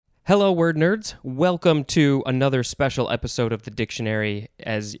Hello, word nerds. Welcome to another special episode of the dictionary.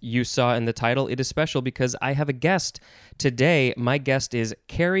 As you saw in the title, it is special because I have a guest. Today, my guest is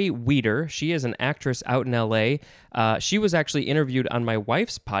Kerry Wieder. She is an actress out in LA. She was actually interviewed on my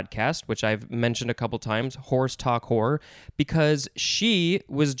wife's podcast, which I've mentioned a couple times, Horse Talk Horror, because she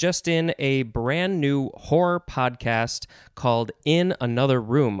was just in a brand new horror podcast called In Another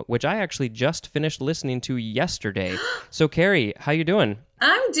Room, which I actually just finished listening to yesterday. So, Kerry, how you doing?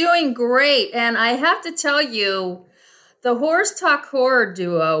 I'm doing great, and I have to tell you, the Horse Talk Horror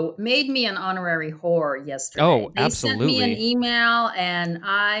duo made me an honorary whore yesterday. Oh, they absolutely. sent me an email, and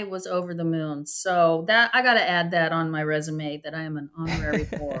I was over the moon. So that I got to add that on my resume that I am an honorary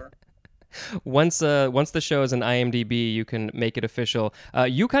whore. Once the show is an IMDb, you can make it official.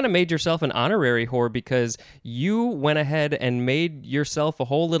 You kind of made yourself an honorary whore because you went ahead and made yourself a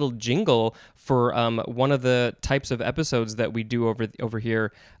whole little jingle for one of the types of episodes that we do over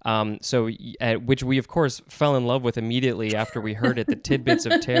here. Which we of course fell in love with immediately after we heard it, the Tidbits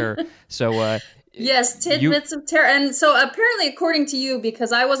of Terror. So. Yes, Tidbits of Terror. And so apparently, according to you,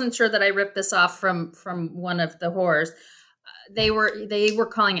 because I wasn't sure that I ripped this off from one of the horrors, they were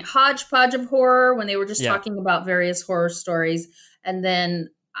calling it Hodgepodge of Horror when they were just talking about various horror stories. And then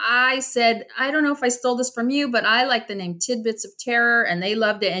I said, I don't know if I stole this from you, but I like the name Tidbits of Terror, and they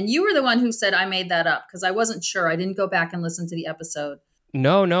loved it. And you were the one who said I made that up because I wasn't sure. I didn't go back and listen to the episode.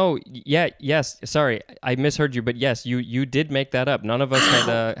 No. Yeah, yes. Sorry, I misheard you, but yes, you did make that up. None of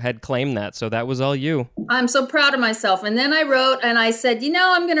us had claimed that, so that was all you. I'm so proud of myself. And then I wrote and I said,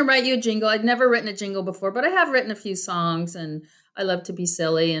 I'm going to write you a jingle. I'd never written a jingle before, but I have written a few songs, and I love to be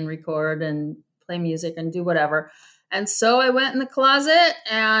silly and record and play music and do whatever. And so I went in the closet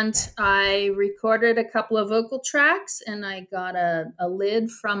and I recorded a couple of vocal tracks, and I got a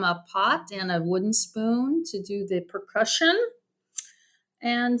lid from a pot and a wooden spoon to do the percussion.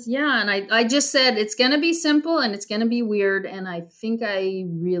 And I just said, it's going to be simple and it's going to be weird. And I think I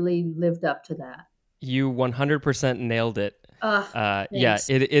really lived up to that. You 100% nailed it. Thanks. Yeah,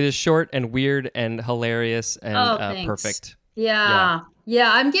 it is short and weird and hilarious and perfect. Yeah.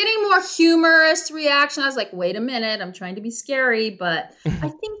 I'm getting more humorous reaction. I was like, wait a minute, I'm trying to be scary, but I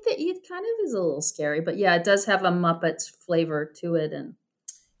think that it kind of is a little scary. But yeah, it does have a Muppets flavor to it. And,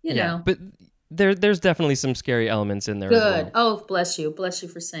 you know. But there's definitely some scary elements in there. Good. As well. Oh, bless you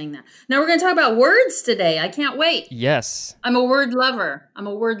for saying that. Now we're going to talk about words today. I can't wait. Yes. I'm a word lover.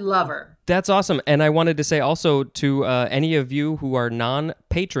 That's awesome. And I wanted to say also to any of you who are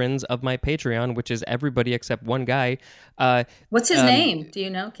non-patrons of my Patreon, which is everybody except one guy. What's his name? Do you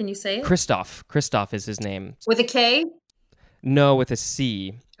know? Can you say it? Christoph is his name. With a K? No, with a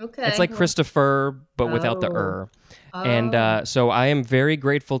C. Okay. It's like Christopher, but without the er. Oh. And so I am very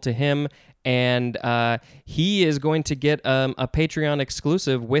grateful to him. And he is going to get a Patreon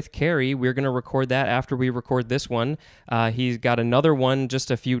exclusive with Kerry. We're going to record that after we record this one. He's got another one just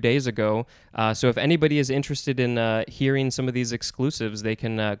a few days ago. So if anybody is interested in hearing some of these exclusives, they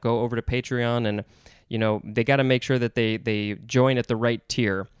can go over to Patreon, and they got to make sure that they join at the right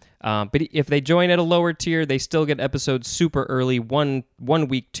tier. But if they join at a lower tier, they still get episodes super early, one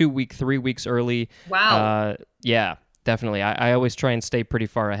week, 2 week, 3 weeks early. Wow. Yeah, definitely. I always try and stay pretty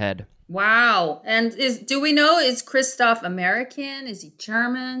far ahead. Wow. And do we know, is Christoph American? Is he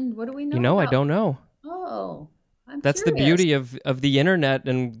German? What do we know? I don't know. Oh, That's curious. The beauty of the internet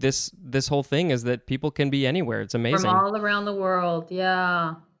and this whole thing is that people can be anywhere. It's amazing. From all around the world.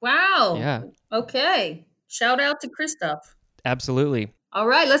 Yeah. Wow. Yeah. Okay. Shout out to Christoph. Absolutely. All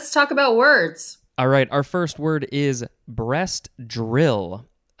right. Let's talk about words. All right. Our first word is breast drill.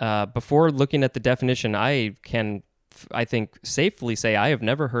 Before looking at the definition, I think safely say I have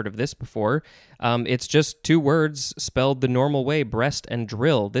never heard of this before. It's just two words spelled the normal way, breast and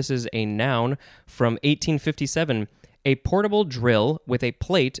drill. This is a noun from 1857. A portable drill with a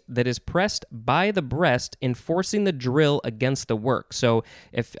plate that is pressed by the breast, enforcing the drill against the work. So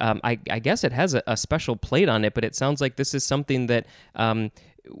if I guess it has a special plate on it, but it sounds like this is something that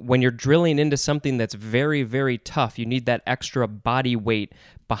when you're drilling into something that's very, very tough, you need that extra body weight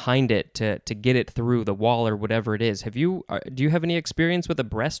behind it to get it through the wall or whatever it is. Do you have any experience with a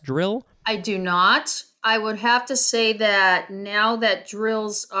breast drill? I do not. I would have to say that now that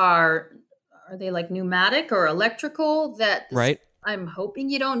drills are they like pneumatic or electrical? Right. I'm hoping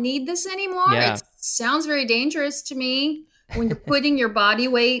you don't need this anymore. Yeah. It sounds very dangerous to me when you're putting your body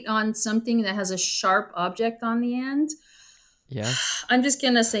weight on something that has a sharp object on the end. Yeah. I'm just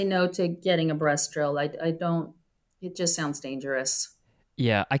going to say no to getting a breast drill. I don't, it just sounds dangerous.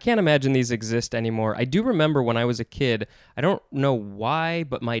 Yeah, I can't imagine these exist anymore. I do remember when I was a kid, I don't know why,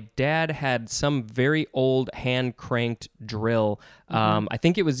 but my dad had some very old hand-cranked drill. Hmm. I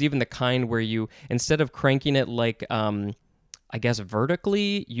think it was even the kind where you, instead of cranking it like, I guess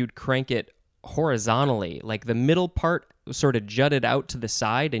vertically, you'd crank it horizontally. Like the middle part sort of jutted out to the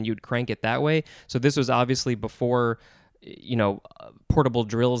side and you'd crank it that way. So this was obviously before, portable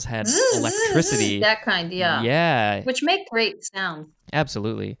drills had electricity. That kind, yeah. Yeah, Which make great sounds,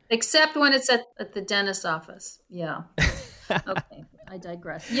 absolutely. except when it's at the dentist's office. Yeah. Okay, I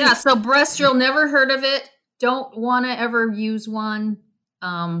digress. Yeah, so breast drill, never heard of it. Don't want to ever use one,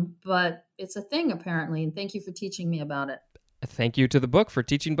 but it's a thing apparently. And thank you for teaching me about it. Thank you to the book for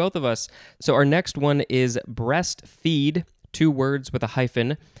teaching both of us. So our next one is breastfeed, 2 words with a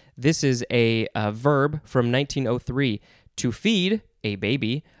hyphen. This is a verb from 1903. To feed a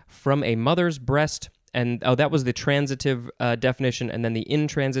baby from a mother's breast. And that was the transitive definition. And then the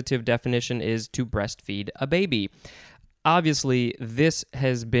intransitive definition is to breastfeed a baby. Obviously, this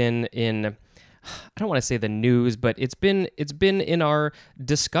has been in, I don't want to say the news, but it's been in our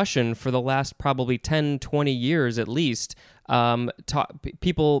discussion for the last probably 10, 20 years at least.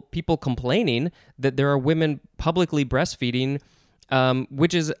 People complaining that there are women publicly breastfeeding,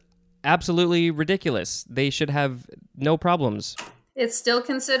 which is absolutely ridiculous. They should have no problems. It's still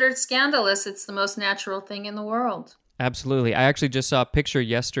considered scandalous. It's the most natural thing in the world. Absolutely. I actually just saw a picture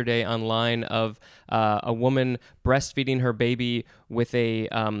yesterday online of a woman breastfeeding her baby with a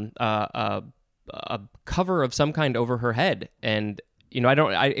cover of some kind over her head. And,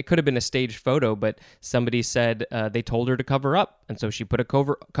 it could have been a staged photo, but somebody said they told her to cover up. And so she put a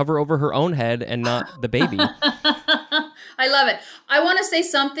cover over her own head and not the baby. I love it. I want to say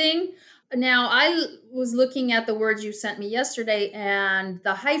something. Now, I was looking at the words you sent me yesterday, and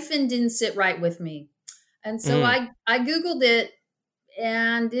the hyphen didn't sit right with me. And so I Googled it,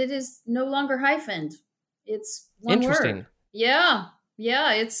 and it is no longer hyphened. It's one Interesting. word. Yeah.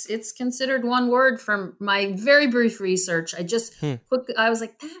 Yeah, it's considered one word from my very brief research. I just I was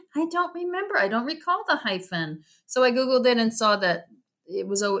like, that I don't remember. I don't recall the hyphen. So I Googled it and saw that it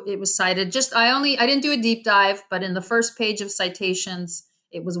was cited. I didn't do a deep dive, but in the first page of citations,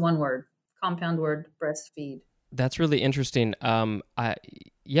 it was one word, compound word, breastfeed. That's really interesting. I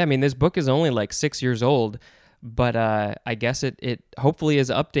mean, this book is only like 6 years old, but I guess it hopefully is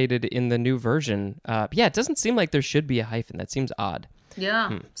updated in the new version. It doesn't seem like there should be a hyphen. That seems odd.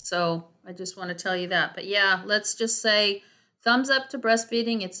 Yeah. So I just want to tell you that. But yeah, let's just say thumbs up to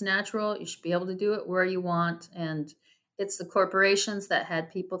breastfeeding. It's natural. You should be able to do it where you want. And it's the corporations that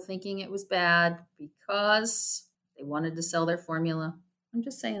had people thinking it was bad because they wanted to sell their formula. I'm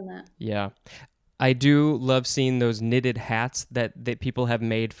just saying that. Yeah. I do love seeing those knitted hats that people have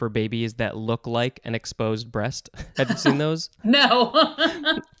made for babies that look like an exposed breast. Have you seen those? No.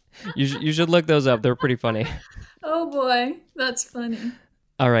 You should look those up. They're pretty funny. Oh boy, that's funny.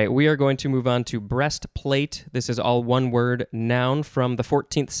 All right, we are going to move on to breastplate. This is all one word, noun from the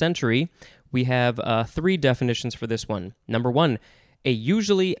 14th century. We have 3 definitions for this one. Number 1, a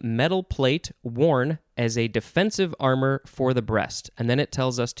usually metal plate worn as a defensive armor for the breast. And then it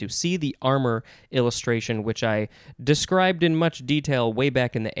tells us to see the armor illustration, which I described in much detail way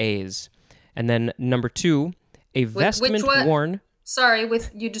back in the A's. And then number 2, a vestment worn... Sorry,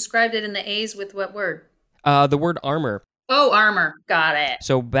 you described it in the A's with what word? The word armor. Oh, armor. Got it.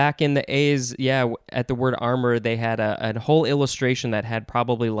 So back in the A's, at the word armor, they had a whole illustration that had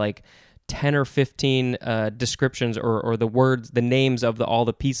probably like 10 or 15 descriptions or the words, the names of all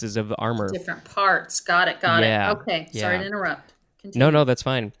the pieces of the armor. Different parts. Got it. Okay. Sorry to interrupt. Continue. No, that's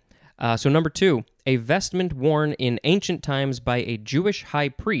fine. So number 2, a vestment worn in ancient times by a Jewish high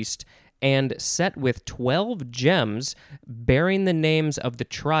priest and set with 12 gems bearing the names of the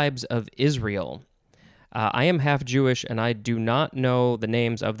tribes of Israel. I am half Jewish, and I do not know the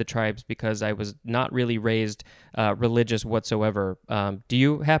names of the tribes because I was not really raised religious whatsoever. Do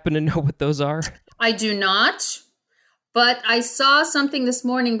you happen to know what those are? I do not, but I saw something this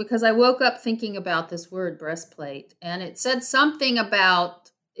morning because I woke up thinking about this word breastplate, and it said something about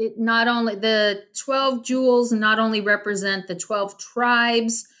it. Not only the 12 jewels not only represent the 12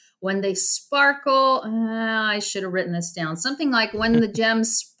 tribes when they sparkle. I should have written this down. Something like when the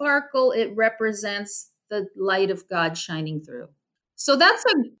gems sparkle, it represents the light of God shining through. So that's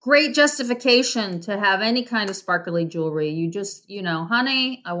a great justification to have any kind of sparkly jewelry. You just,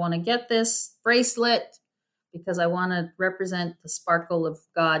 honey, I want to get this bracelet because I want to represent the sparkle of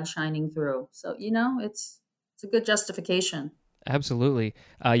God shining through. So, it's a good justification. Absolutely.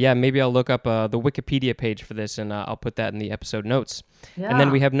 Maybe I'll look up the Wikipedia page for this and I'll put that in the episode notes. Yeah. And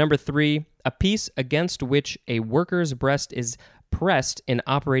then we have number 3, a piece against which a worker's breast is pressed in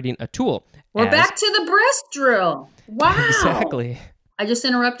operating a tool. We're back to the breast drill. Wow. Exactly. I just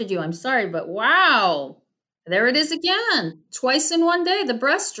interrupted you. I'm sorry, but wow. There it is again. Twice in one day, the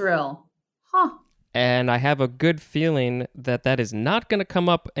breast drill. Huh. And I have a good feeling that that is not going to come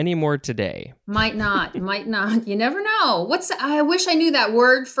up anymore today. Might not. You never know. I wish I knew that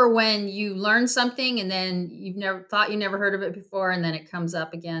word for when you learn something and then you never heard of it before and then it comes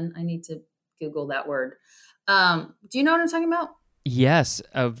up again. I need to Google that word. Do you know what I'm talking about? Yes,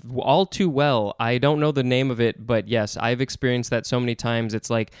 all too well. I don't know the name of it, but yes, I've experienced that so many times. It's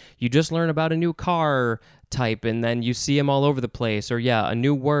like you just learn about a new car type and then you see them all over the place, or a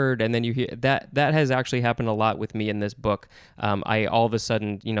new word, and then you hear that has actually happened a lot with me in this book. I all of a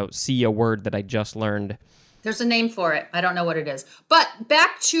sudden, see a word that I just learned. There's a name for it. I don't know what it is. But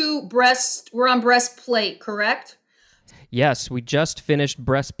back to breast, we're on breastplate, correct? Yes, we just finished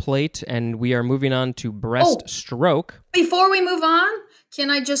breastplate and we are moving on to breaststroke. Before we move on, can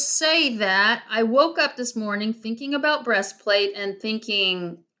I just say that I woke up this morning thinking about breastplate and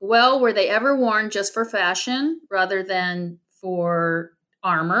thinking, well, were they ever worn just for fashion rather than for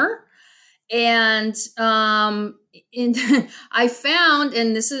armor? And I found,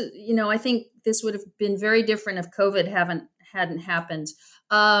 and this is, I think this would have been very different if COVID hadn't happened.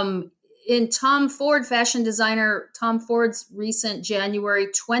 In Tom Ford, fashion designer Tom Ford's recent January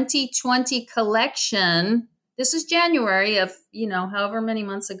 2020 collection, this is January of, however many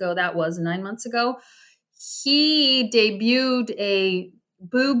months ago that was, 9 months ago, he debuted a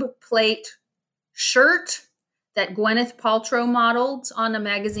boob plate shirt that Gwyneth Paltrow modeled on a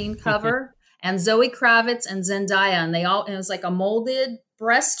magazine cover, and Zoe Kravitz and Zendaya, and it was like a molded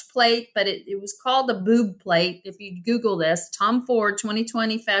breastplate, but it was called a boob plate. If you Google this, Tom Ford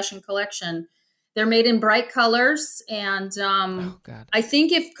 2020 fashion collection, they're made in bright colors. And I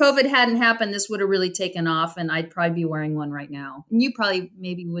think if COVID hadn't happened, this would have really taken off, and I'd probably be wearing one right now. And you probably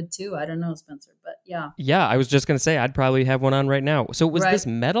maybe would too. I don't know, Spencer, but yeah. Yeah, I was just going to say, I'd probably have one on right now. So was this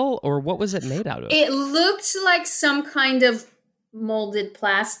metal, or what was it made out of? It looked like some kind of molded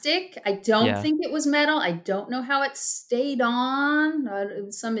plastic. I don't think it was metal. I don't know how it stayed on. It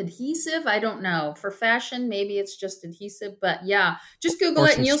was some adhesive. I don't know. For fashion, maybe it's just adhesive, but yeah, just Google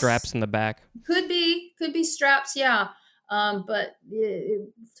it and you'll straps in the back. Could be straps. Yeah. But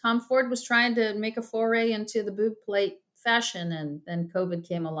Tom Ford was trying to make a foray into the boob plate fashion, and then COVID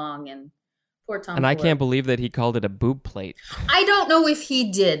came along, and poor Tom Ford. I can't believe that he called it a boob plate. I don't know if he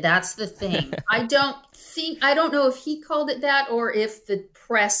did. That's the thing. I don't know if he called it that or if the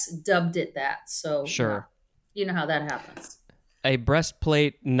press dubbed it that. So sure. You know how that happens. A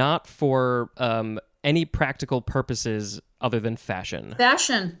breastplate not for any practical purposes other than fashion.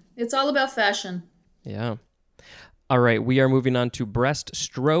 Fashion. It's all about fashion. Yeah. All right, we are moving on to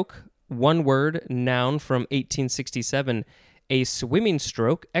breaststroke. One word, noun from 1867. A swimming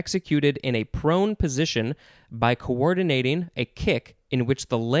stroke executed in a prone position by coordinating a kick in which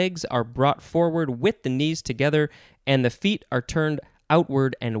the legs are brought forward with the knees together and the feet are turned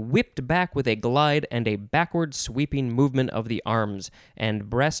outward and whipped back with a glide and a backward sweeping movement of the arms. And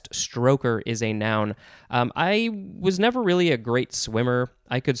breaststroker is a noun. I was never really a great swimmer.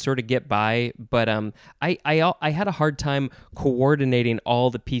 I could sort of get by, but I had a hard time coordinating all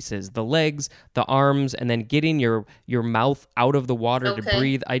the pieces, the legs, the arms, and then getting your mouth out of the water to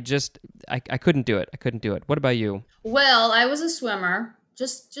breathe. I couldn't do it. What about you? Well, I was a swimmer.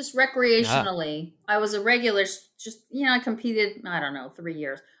 Just recreationally. I was a regular, I competed, 3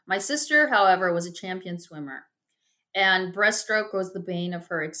 years. My sister, however, was a champion swimmer, and breaststroke was the bane of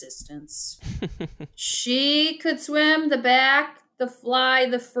her existence. She could swim the back, the fly,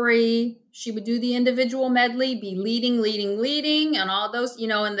 the free. She would do the individual medley, be leading, and all those,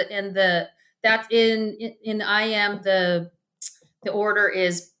 the order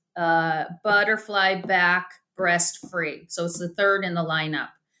is butterfly, back, breast, free. So it's the third in the lineup.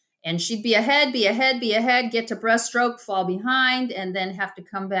 And she'd be ahead, get to breaststroke, fall behind, and then have to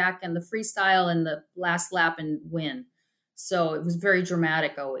come back and the freestyle in the last lap and win. So it was very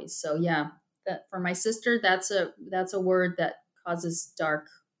dramatic always. So yeah, for my sister, that's a word that causes dark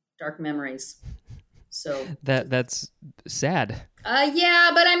memories. So that's sad.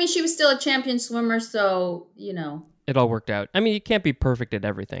 Yeah, but she was still a champion swimmer, so it all worked out. You can't be perfect at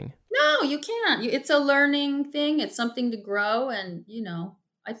everything. No, you can't. It's a learning thing. It's something to grow, and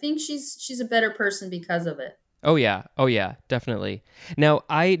I think she's a better person because of it. Oh yeah, definitely. Now,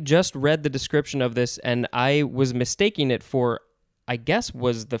 I just read the description of this, and I was mistaking it for, I guess,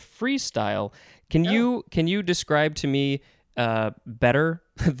 was the freestyle. Can you describe to me better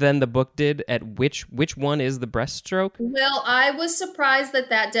than the book did at which one is the breaststroke? Well, I was surprised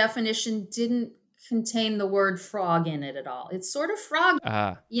that definition didn't contain the word frog in it at all. It's sort of frog.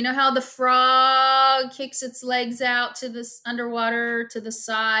 Ah, You know how the frog kicks its legs out to this underwater to the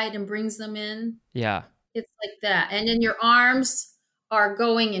side and brings them in? yeah. It's like that. And then your arms are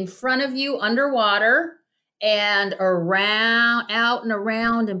going in front of you underwater and around, out and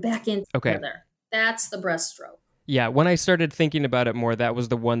around and back in Okay. together. That's the breaststroke. Yeah, when I started thinking about it more, that was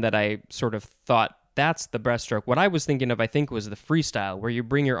the one that I sort of thought that's the breaststroke. What I was thinking of, I think, was the freestyle, where you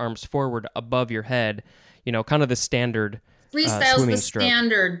bring your arms forward above your head, kind of the standard Freestyle's swimming the stroke.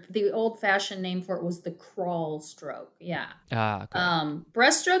 standard. The old-fashioned name for it was the crawl stroke. Yeah. Ah, okay.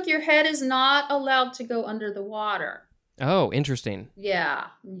 Breaststroke, your head is not allowed to go under the water. Oh, interesting. Yeah.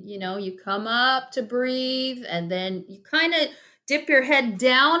 You come up to breathe and then you kind of dip your head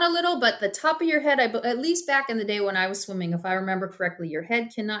down a little, but the top of your head, at least back in the day when I was swimming, if I remember correctly, your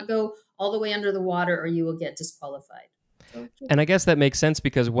head cannot go all the way under the water or you will get disqualified. And I guess that makes sense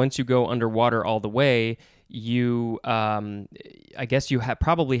because once you go underwater all the way, you, I guess you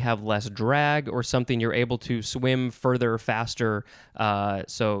probably have less drag or something. You're able to swim further, faster.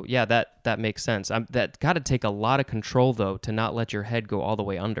 So yeah, that makes sense. That got to take a lot of control though to not let your head go all the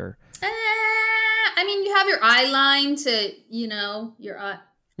way under. I mean, you have your eye line to, your eye.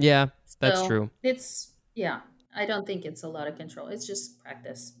 Yeah, that's So true. I don't think it's a lot of control. It's just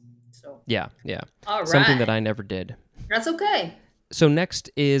practice. So Yeah. all right. Something that I never did. That's okay. So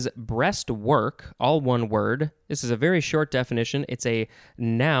next is breastwork, all one word. This is a very short definition. It's a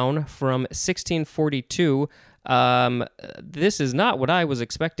noun from 1642. This is not what I was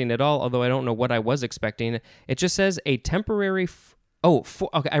expecting at all, although I don't know what I was expecting. It just says a temporary...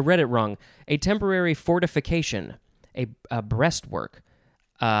 okay, I read it wrong. A temporary fortification, a breastwork.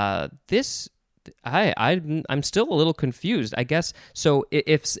 I'm still a little confused. I guess so.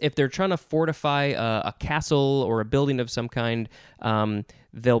 If they're trying to fortify a castle or a building of some kind,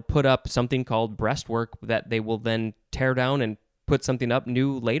 they'll put up something called breastwork that they will then tear down and put something up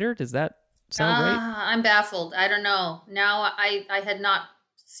new later. Does that sound right? I'm baffled. I don't know. Now I had not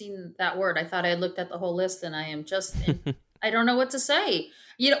seen that word. I thought I had looked at the whole list, and I am just. I don't know what to say.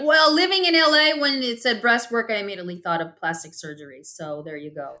 Well, living in LA, when it said breastwork, I immediately thought of plastic surgery. So there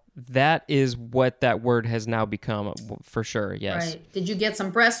you go. That is what that word has now become, for sure. Yes. Right. Did you get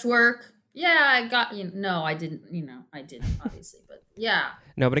some breastwork? Yeah, I got. No, I didn't. I didn't obviously, but yeah.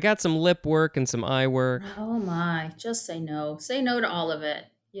 No, but I got some lip work and some eye work. Oh my! Just say no. Say no to all of it.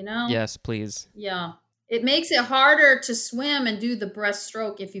 Yes, please. Yeah. It makes it harder to swim and do the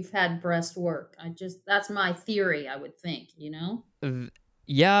breaststroke if you've had breast work. That's my theory, I would think,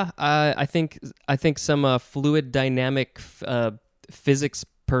 Yeah, I think some fluid dynamic physics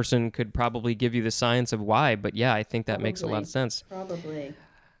person could probably give you the science of why, but yeah, I think that makes a lot of sense. Probably.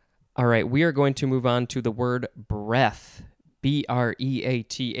 All right, we are going to move on to the word breath.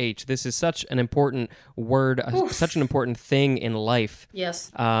 BREATH. This is such an important word, such an important thing in life.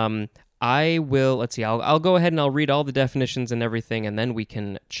 Yes. Let's see, I'll go ahead and I'll read all the definitions and everything, and then we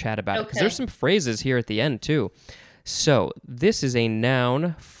can chat about it. Because there's some phrases here at the end, too. So, this is a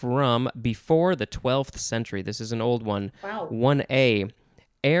noun from before the 12th century. This is an old one. Wow. 1A,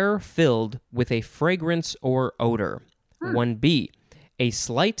 air filled with a fragrance or odor. 1B, a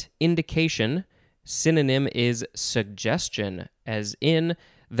slight indication. Synonym is suggestion, as in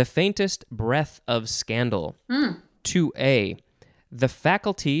the faintest breath of scandal. 2A, the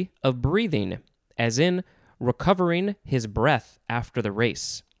faculty of breathing, as in recovering his breath after the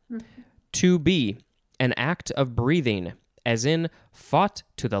race. 2B, an act of breathing, as in fought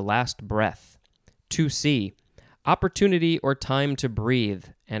to the last breath. 2C, opportunity or time to breathe,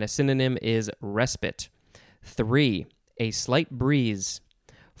 and a synonym is respite. 3, a slight breeze.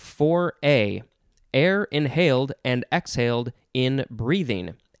 4A, air inhaled and exhaled in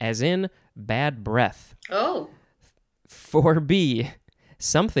breathing, as in bad breath. Oh. 4B,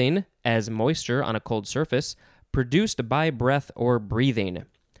 something, as moisture on a cold surface, produced by breath or breathing.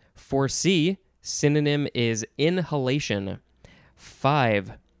 4C, synonym is inhalation.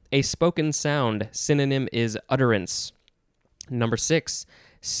 5, a spoken sound, synonym is utterance. Number 6,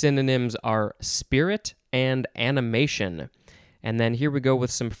 synonyms are spirit and animation. And then here we go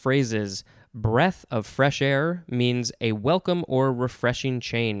with some phrases. Breath of fresh air means a welcome or refreshing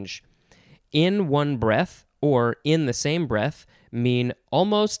change. In one breath or in the same breath mean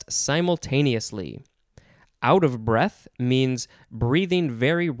almost simultaneously. Out of breath means breathing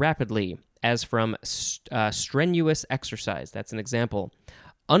very rapidly, as from strenuous exercise. That's an example.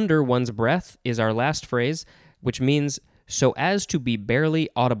 Under one's breath is our last phrase, which means so as to be barely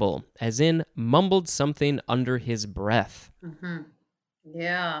audible, as in mumbled something under his breath.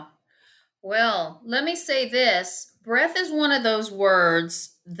 Yeah. Well, let me say this. Breath is one of those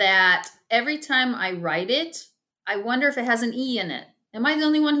words that every time I write it, I wonder if it has an E in it. Am I the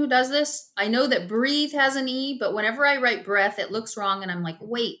only one who does this? I know that breathe has an E, but whenever I write breath, it looks wrong. And I'm like,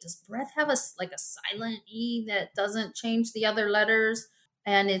 wait, does breath have like a silent E that doesn't change the other letters?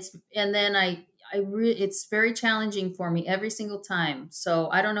 And then it's very challenging for me every single time. So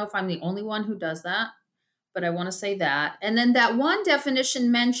I don't know if I'm the only one who does that, but I want to say that. And then that one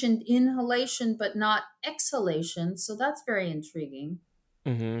definition mentioned inhalation, but not exhalation. So that's very intriguing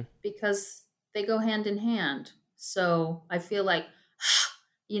Mm-hmm. because they go hand in hand. So I feel like,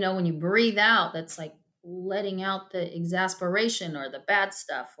 when you breathe out, that's like letting out the exasperation or the bad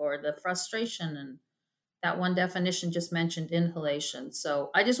stuff or the frustration. And that one definition just mentioned inhalation.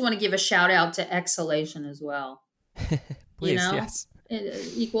 So I just want to give a shout out to exhalation as well. Please, yes.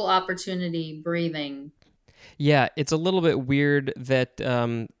 Equal opportunity breathing. Yeah, it's a little bit weird that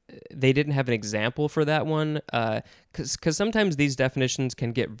they didn't have an example for that one, because sometimes these definitions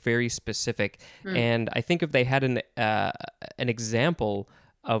can get very specific, and I think if they had an example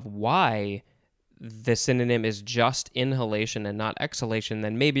of why the synonym is just inhalation and not exhalation,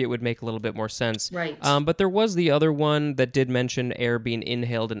 then maybe it would make a little bit more sense. Right. But there was the other one that did mention air being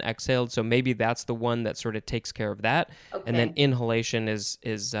inhaled and exhaled, so maybe that's the one that sort of takes care of that. Okay. And then inhalation is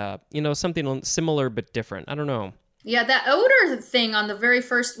something similar but different. I don't know. Yeah, that odor thing on the very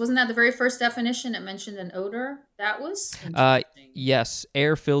first, wasn't that the very first definition? It mentioned an odor. That was interesting. Yes,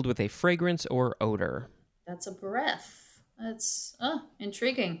 air filled with a fragrance or odor. That's a breath. That's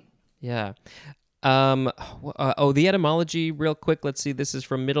intriguing. Yeah. The etymology, real quick. Let's see. This is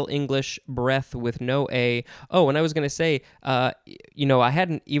from Middle English, breath with no A. Oh, and I was going to say, I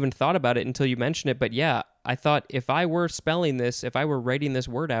hadn't even thought about it until you mentioned it. But yeah, I thought if I were spelling this, if I were writing this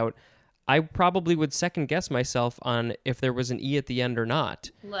word out, I probably would second guess myself on if there was an E at the end or not.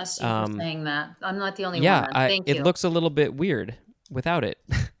 Bless you for saying that. I'm not the only one. Yeah, Thank you. It looks a little bit weird without it.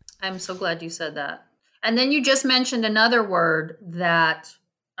 I'm so glad you said that. And then you just mentioned another word that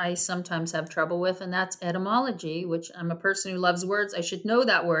I sometimes have trouble with, and that's etymology, which I'm a person who loves words. I should know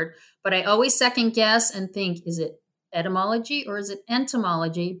that word, but I always second guess and think, is it etymology or is it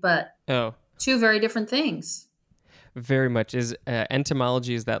entomology? But two very different things. Very much. Is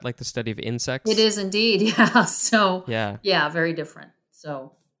entomology, is that like the study of insects? It is indeed, yeah. So, yeah, very different.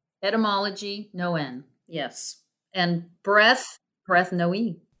 So, etymology, no N, yes. And breath, no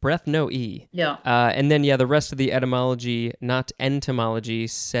E. Breath, no E. Yeah. And then, the rest of the etymology, not entomology,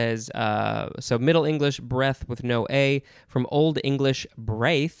 says, so Middle English, breath with no A, from Old English,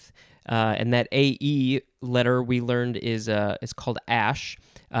 braith, and that AE letter we learned is called ash.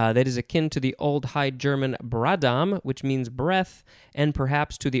 That is akin to the Old High German Bradam, which means breath, and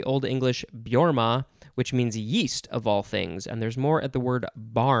perhaps to the Old English Bjorma, which means yeast of all things. And there's more at the word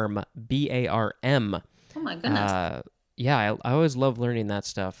barm, B-A-R-M. Oh, my goodness. Yeah, I always love learning that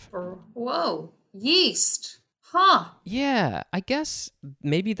stuff. Whoa, yeast. Huh. Yeah, I guess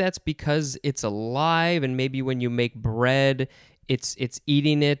maybe that's because it's alive, and maybe when you make bread, it's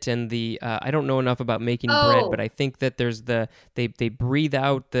eating it, and I don't know enough about making bread, but I think that there's they breathe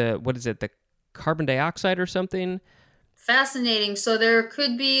out the carbon dioxide or something. Fascinating. So there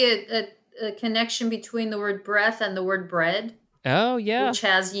could be a connection between the word breath and the word bread. Oh, yeah. Which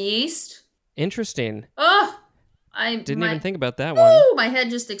has yeast. Interesting. Oh, I didn't even think about that one. My head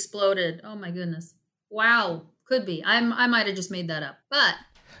just exploded. Oh my goodness. Wow. Could be. I might have just made that up.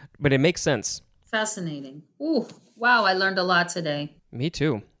 But it makes sense. Fascinating. Ooh. Wow, I learned a lot today. Me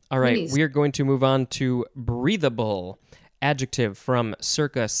too. All right, Please. We are going to move on to breathable. Adjective from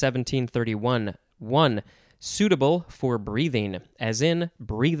circa 1731. 1. Suitable for breathing, as in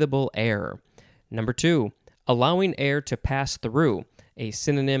breathable air. Number 2. Allowing air to pass through. A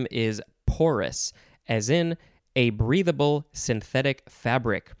synonym is porous, as in a breathable synthetic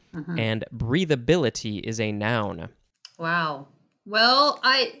fabric. Mm-hmm. And breathability is a noun. Wow. Well,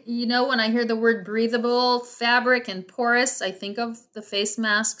 when I hear the word breathable, fabric, and porous, I think of the face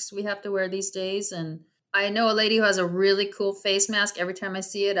masks we have to wear these days. And I know a lady who has a really cool face mask. Every time I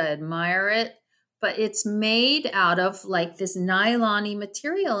see it, I admire it. But it's made out of like this nylon-y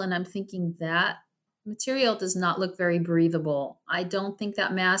material. And I'm thinking that material does not look very breathable. I don't think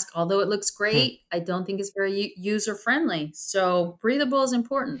that mask, although it looks great, I don't think it's very user-friendly. So breathable is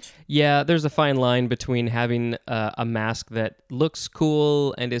important. Yeah, there's a fine line between having a mask that looks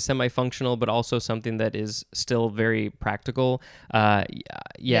cool and is semi-functional, but also something that is still very practical.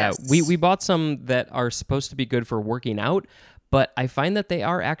 Yes. We bought some that are supposed to be good for working out, but I find that they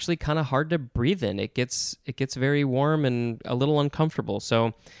are actually kind of hard to breathe in. It gets very warm and a little uncomfortable.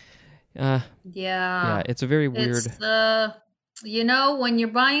 So it's a very weird. When you're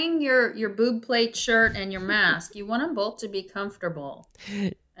buying your boob plate shirt and your mask, you want them both to be comfortable.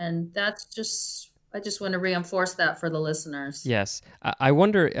 And that's just, I just want to reinforce that for the listeners. Yes. I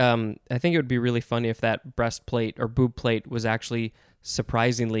wonder, I think it would be really funny if that breastplate or boob plate was actually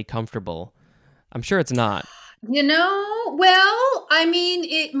surprisingly comfortable. I'm sure it's not. Well, I mean,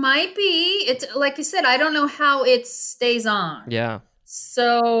 it might be. It's like you said, I don't know how it stays on. Yeah.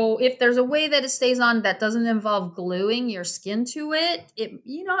 So if there's a way that it stays on that doesn't involve gluing your skin to it, it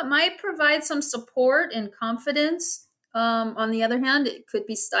might provide some support and confidence. On the other hand, it could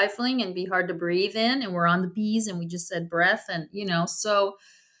be stifling and be hard to breathe in. And we're on the bees, and we just said breath, and so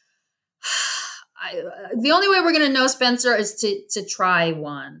the only way we're going to know, Spencer, is to try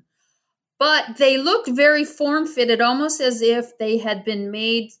one. But they looked very form fitted, almost as if they had been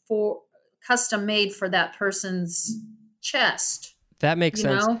custom made for that person's chest. That makes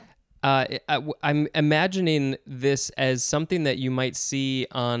You sense. know? I'm imagining this as something that you might see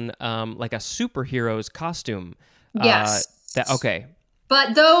on like a superhero's costume. Yes. Okay.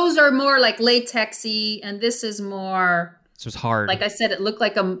 But those are more like latexy, and this is more, This was hard. like I said, it looked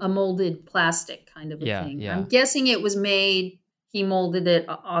like a molded plastic kind of a thing. Yeah. I'm guessing it was made, he molded it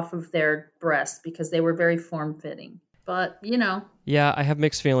off of their breast because they were very form fitting. But, Yeah, I have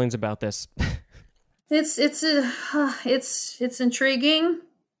mixed feelings about this. it's intriguing.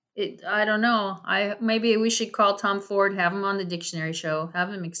 I don't know. Maybe we should call Tom Ford, have him on the dictionary show, have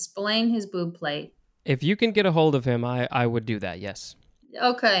him explain his boob plate. If you can get a hold of him, I would do that, yes.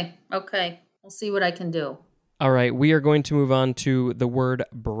 Okay. We'll see what I can do. All right, we are going to move on to the word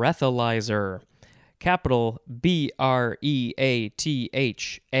breathalyzer. Capital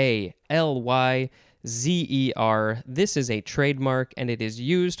BREATHALYZER. This is a trademark, and it is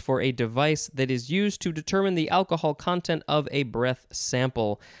used for a device that is used to determine the alcohol content of a breath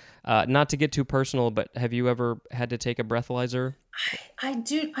sample. Not to get too personal, but have you ever had to take a breathalyzer? I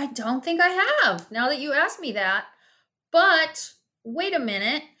don't think I have, now that you asked me that. But wait a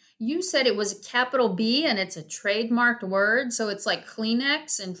minute. You said it was a capital B and it's a trademarked word. So it's like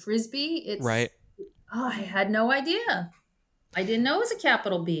Kleenex and Frisbee. Right. Oh, I had no idea. I didn't know it was a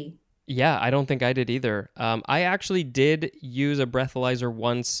capital B. Yeah, I don't think I did either. I actually did use a breathalyzer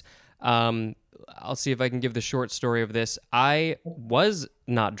once. I'll see if I can give the short story of this. I was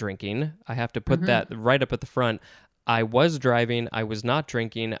not drinking. I have to put that right up at the front. I was driving. I was not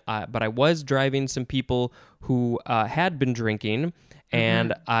drinking, but I was driving some people who had been drinking,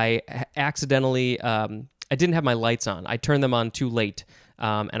 and I accidentally, I didn't have my lights on. I turned them on too late,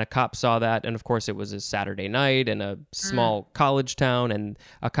 and a cop saw that, and of course it was a Saturday night in a small college town, and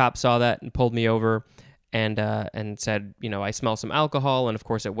a cop saw that and pulled me over and said, I smell some alcohol, and of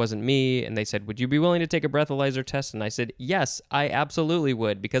course it wasn't me, and they said, would you be willing to take a breathalyzer test? And I said, yes, I absolutely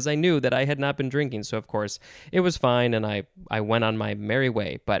would, because I knew that I had not been drinking, so of course it was fine, and I went on my merry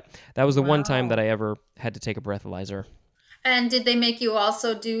way, but that was the one time that I ever had to take a breathalyzer. And did they make you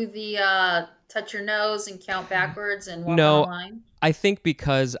also do the touch your nose and count backwards and walk on the line? I think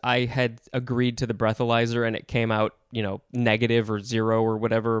because I had agreed to the breathalyzer and it came out, negative or 0 or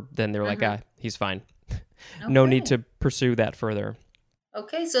whatever, then they're like, he's fine. Okay. No need to pursue that further.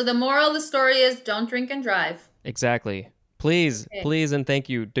 Okay, so the moral of the story is don't drink and drive. Exactly. Please, please, and thank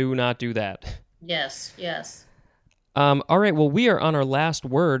you. Do not do that. Yes. All right, well, we are on our last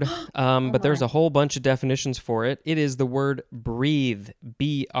word, but there's a whole bunch of definitions for it. It is the word breathe,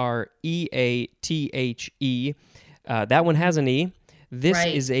 BREATHE. That one has an E. This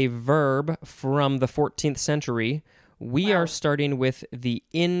is a verb from the 14th century. We are starting with the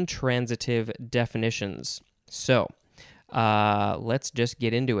intransitive definitions. So let's just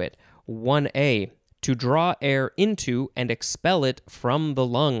get into it. 1A, to draw air into and expel it from the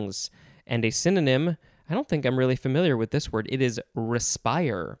lungs. And a synonym, I don't think I'm really familiar with this word. It is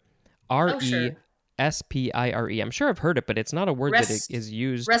respire. RESPIRE. I'm sure I've heard it, but it's not a word that is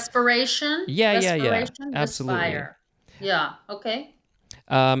used. Respiration? Yeah. Absolutely. Respire. Yeah, okay.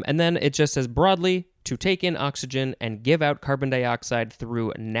 And then it just says broadly, to take in oxygen and give out carbon dioxide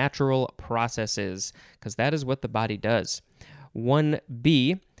through natural processes, because that is what the body does.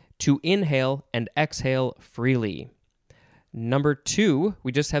 1B, to inhale and exhale freely. Number 2,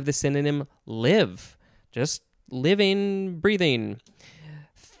 we just have the synonym live, just living, breathing.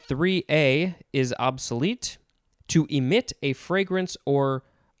 3A is obsolete, to emit a fragrance or,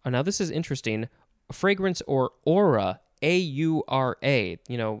 now this is interesting, a fragrance or aura, AURA.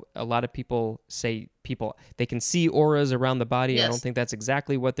 A lot of people say they can see auras around the body. Yes. I don't think that's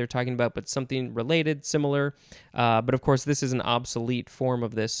exactly what they're talking about, but something related, similar. But of course, this is an obsolete form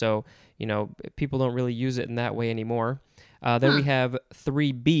of this, so people don't really use it in that way anymore. Then we have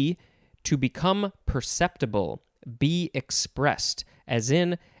 3B, to become perceptible, be expressed, as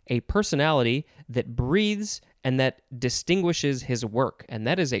in a personality that breathes and that distinguishes his work. And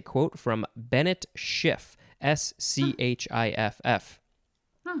that is a quote from Bennett Schiff, Schiff.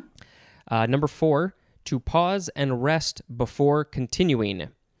 Number 4, to pause and rest before continuing.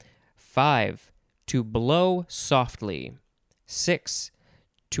 5, to blow softly. 6,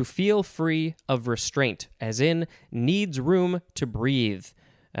 to feel free of restraint, as in needs room to breathe.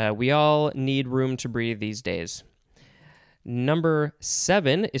 We all need room to breathe these days. Number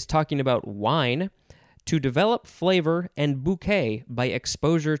 7 is talking about wine. To develop flavor and bouquet by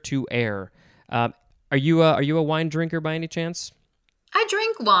exposure to air. Are you a wine drinker by any chance? I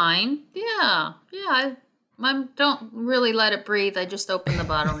drink wine. Yeah. I don't really let it breathe. I just open the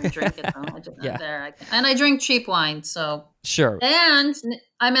bottle and drink it. And I drink cheap wine. So sure. And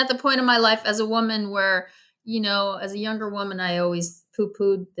I'm at the point in my life as a woman where, as a younger woman, I always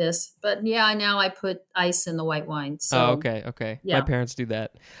poo-pooed this. But yeah, now I put ice in the white wine. So okay. Yeah. My parents do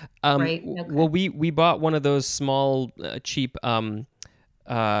that. Right. Okay. Well, we bought one of those small, cheap.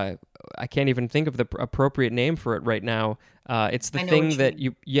 I can't even think of the appropriate name for it right now. It's the thing that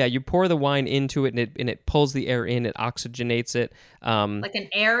you pour the wine into it and it pulls the air in, it oxygenates it. Like an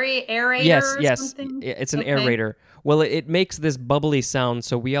aerator. Yes. Something? It's an aerator. Well, it makes this bubbly sound,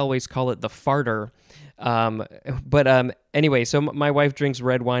 so we always call it the farter. Anyway, so my wife drinks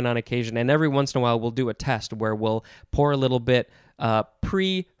red wine on occasion, and every once in a while we'll do a test where we'll pour a little bit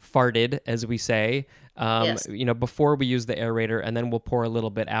pre-farted, as we say, Yes. before we use the aerator, and then we'll pour a little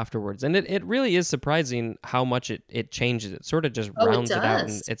bit afterwards. And it really is surprising how much it changes. It sort of just rounds it out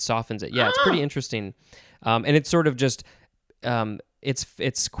and it softens it. Yeah, it's pretty interesting. And it's sort of just,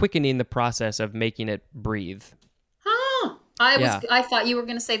 it's quickening the process of making it breathe. I thought you were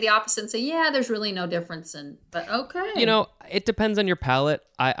going to say the opposite and say, there's really no difference but okay. It depends on your palate.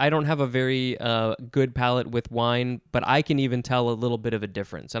 I don't have a very good palate with wine, but I can even tell a little bit of a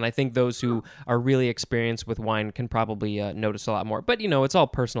difference. And I think those who are really experienced with wine can probably notice a lot more. But, it's all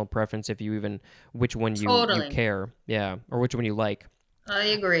personal preference which one you care. Yeah. Or which one you like. I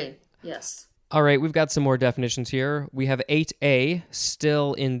agree. Yes. All right, we've got some more definitions here. We have 8A,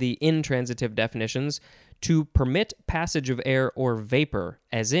 still in the intransitive definitions. To permit passage of air or vapor,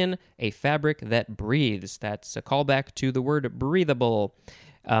 as in a fabric that breathes. That's a callback to the word breathable.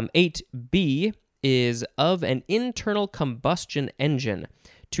 8B is of an internal combustion engine.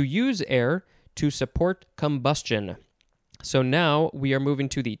 To use air to support combustion. So now we are moving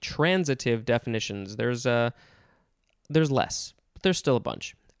to the transitive definitions. There's less, but there's still a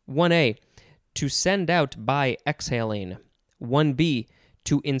bunch. 1A, to send out by exhaling. 1B,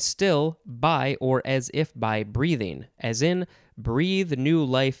 to instill by or as if by breathing, as in breathe new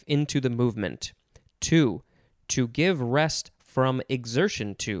life into the movement. 2, to give rest from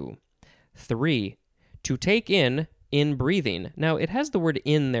exertion to. 3, to take in breathing. Now, it has the word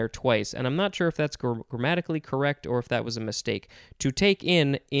in there twice, and I'm not sure if that's grammatically correct or if that was a mistake. To take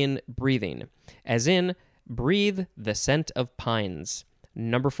in breathing, as in breathe the scent of pines.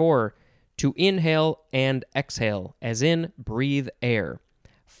 Number 4, to inhale and exhale, as in breathe air.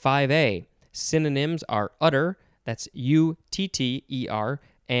 5A, synonyms are utter, that's UTTER,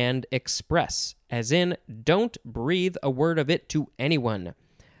 and express, as in don't breathe a word of it to anyone.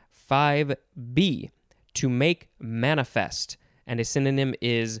 5B, to make manifest, and a synonym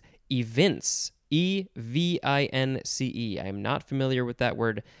is evince, EVINCE. I am not familiar with that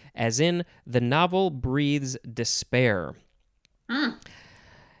word, as in the novel breathes despair.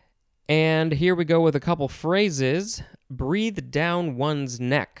 And here we go with a couple phrases. Breathe down one's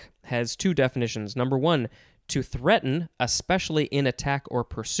neck has 2 definitions. Number 1, to threaten, especially in attack or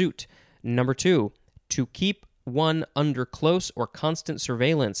pursuit. Number 2, to keep one under close or constant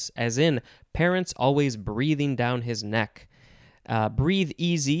surveillance, as in parents always breathing down his neck. Breathe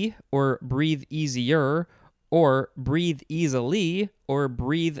easy or breathe easier or breathe easily or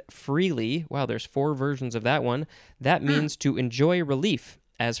breathe freely. Wow, there's 4 versions of that one. That means to enjoy relief,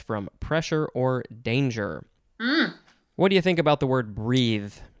 as from pressure or danger. What do you think about the word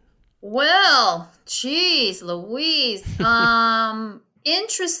breathe? Well, geez, Louise.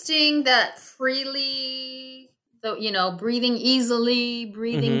 Interesting that freely, breathing easily,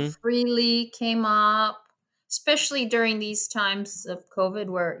 breathing freely came up, especially during these times of COVID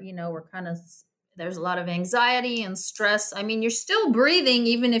where, we're there's a lot of anxiety and stress. I mean, you're still breathing,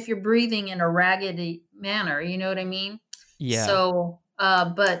 even if you're breathing in a raggedy manner, you know what I mean? Yeah. So,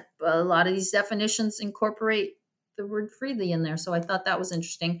 but a lot of these definitions incorporate the word freely in there. So I thought that was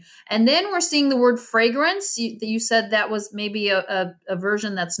interesting. And then we're seeing the word fragrance. You said that was maybe a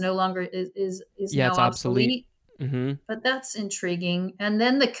version that's no longer is now it's obsolete. But that's intriguing. And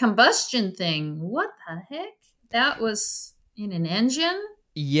then the combustion thing. What the heck? That was in an engine?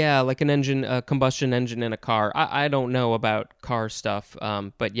 Yeah, like an engine, a combustion engine in a car. I don't know about car stuff,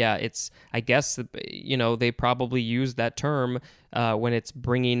 but yeah, I guess, they probably use that term when it's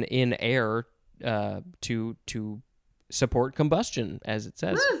bringing in air to support combustion, as it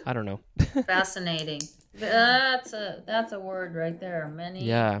says. Woo! I don't know. Fascinating. That's a word right there. Many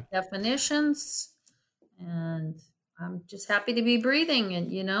Yeah. definitions, and I'm just happy to be breathing.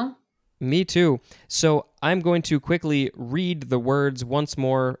 And Me too. So I'm going to quickly read the words once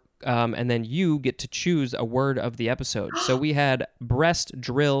more, and then you get to choose a word of the episode. So we had breast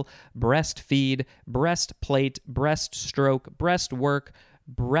drill, breastfeed, breastplate, breaststroke, breastwork,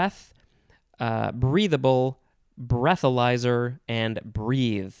 breath, breathable, breathalyzer, and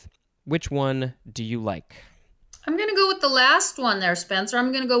breathe. Which one do you like? I'm gonna go with the last one there, Spencer.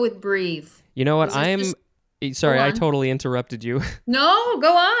 I'm gonna go with breathe. You know what? Sorry, I totally interrupted you. No,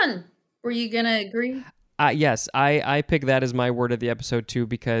 go on. Were you gonna agree? Yes, I pick that as my word of the episode too,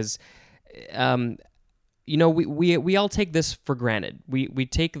 because we all take this for granted. We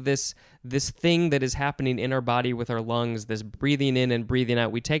take this thing that is happening in our body with our lungs, this breathing in and breathing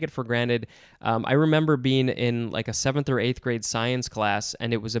out. We take it for granted. I remember being in like a 7th or 8th grade science class,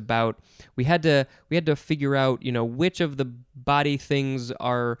 and it was about we had to figure out which of the body things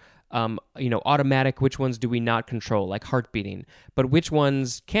are automatic, which ones do we not control, like heart beating, but which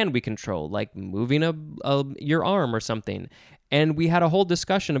ones can we control, like moving your arm or something. And we had a whole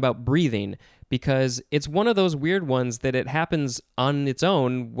discussion about breathing, because it's one of those weird ones that it happens on its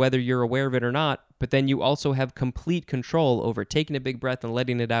own, whether you're aware of it or not, but then you also have complete control over taking a big breath and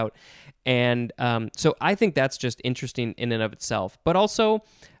letting it out. And so I think that's just interesting in and of itself. But also,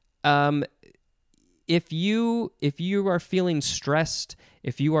 if you are feeling stressed,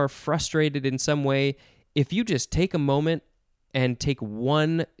 if you are frustrated in some way, if you just take a moment and take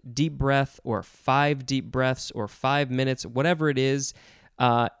one deep breath or 5 deep breaths or 5 minutes, whatever it is,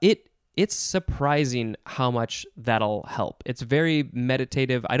 it's surprising how much that'll help. It's very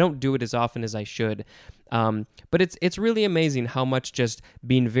meditative. I don't do it as often as I should, but it's really amazing how much just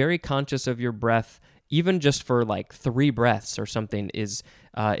being very conscious of your breath, even just for like 3 breaths or something, is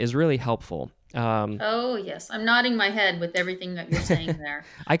really helpful. Oh yes, I'm nodding my head with everything that you're saying there.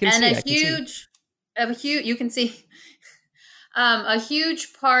 I can and see. You can see a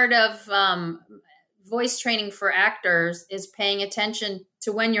huge part of voice training for actors is paying attention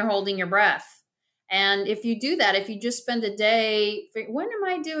to when you're holding your breath. And if you do that, if you just spend a day, when am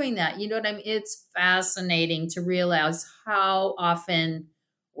I doing that? You know what I mean? It's fascinating to realize how often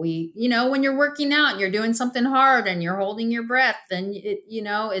when you're working out and you're doing something hard and you're holding your breath, then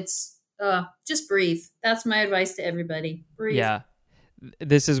it's just breathe. That's my advice to everybody. Breathe. Yeah.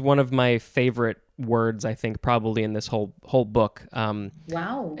 This is one of my favorite words, I think, probably in this whole book.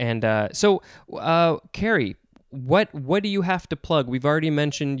 Wow. And so, Kerry, what do you have to plug? We've already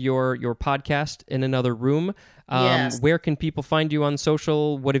mentioned your podcast, In Another Room. Yes. Where can people find you on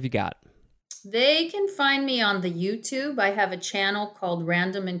social? What have you got? They can find me on the YouTube. I have a channel called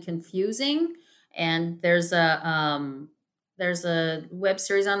Random and Confusing, and there's a web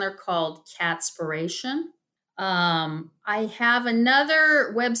series on there called Catspiration. I have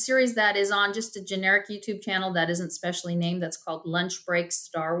another web series that is on just a generic YouTube channel that isn't specially named. That's called Lunch Break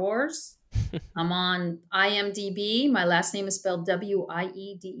Star Wars. I'm on IMDb. My last name is spelled Wieder,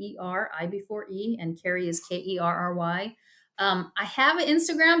 I before E, and Kerry is Kerry. I have an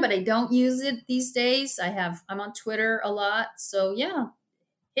Instagram, but I don't use it these days. I'm on Twitter a lot. So yeah,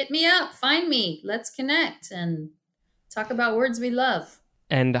 hit me up, find me, let's connect and talk about words we love.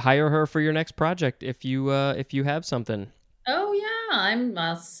 And hire her for your next project if you have something. Oh yeah,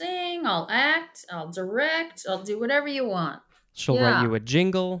 I'll sing, I'll act, I'll direct, I'll do whatever you want. She'll write you a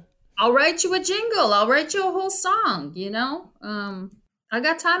jingle. I'll write you a jingle. I'll write you a whole song, I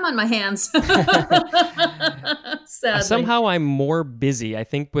got time on my hands. Sadly. Somehow I'm more busy. I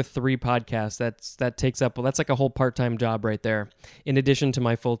think with 3 podcasts, that's like a whole part-time job right there, in addition to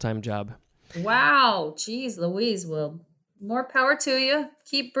my full-time job. Wow. Geez, Louise, well, more power to you.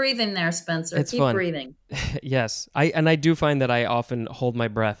 Keep breathing there, Spencer. It's Keep fun. breathing. Yes. I do find that I often hold my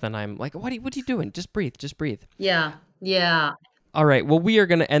breath and I'm like, what are you doing? Just breathe. Yeah. Yeah. All right. Well, we are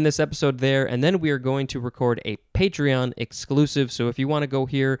going to end this episode there, and then we are going to record a Patreon exclusive. So if you want to go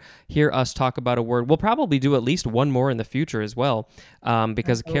hear us talk about a word, we'll probably do at least one more in the future as well,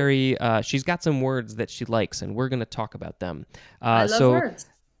 because Kerry, she's got some words that she likes, and we're going to talk about them. I love words.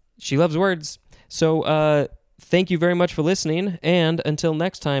 She loves words. So thank you very much for listening, and until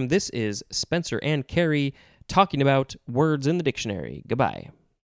next time, this is Spencer and Kerry talking about words in the dictionary. Goodbye.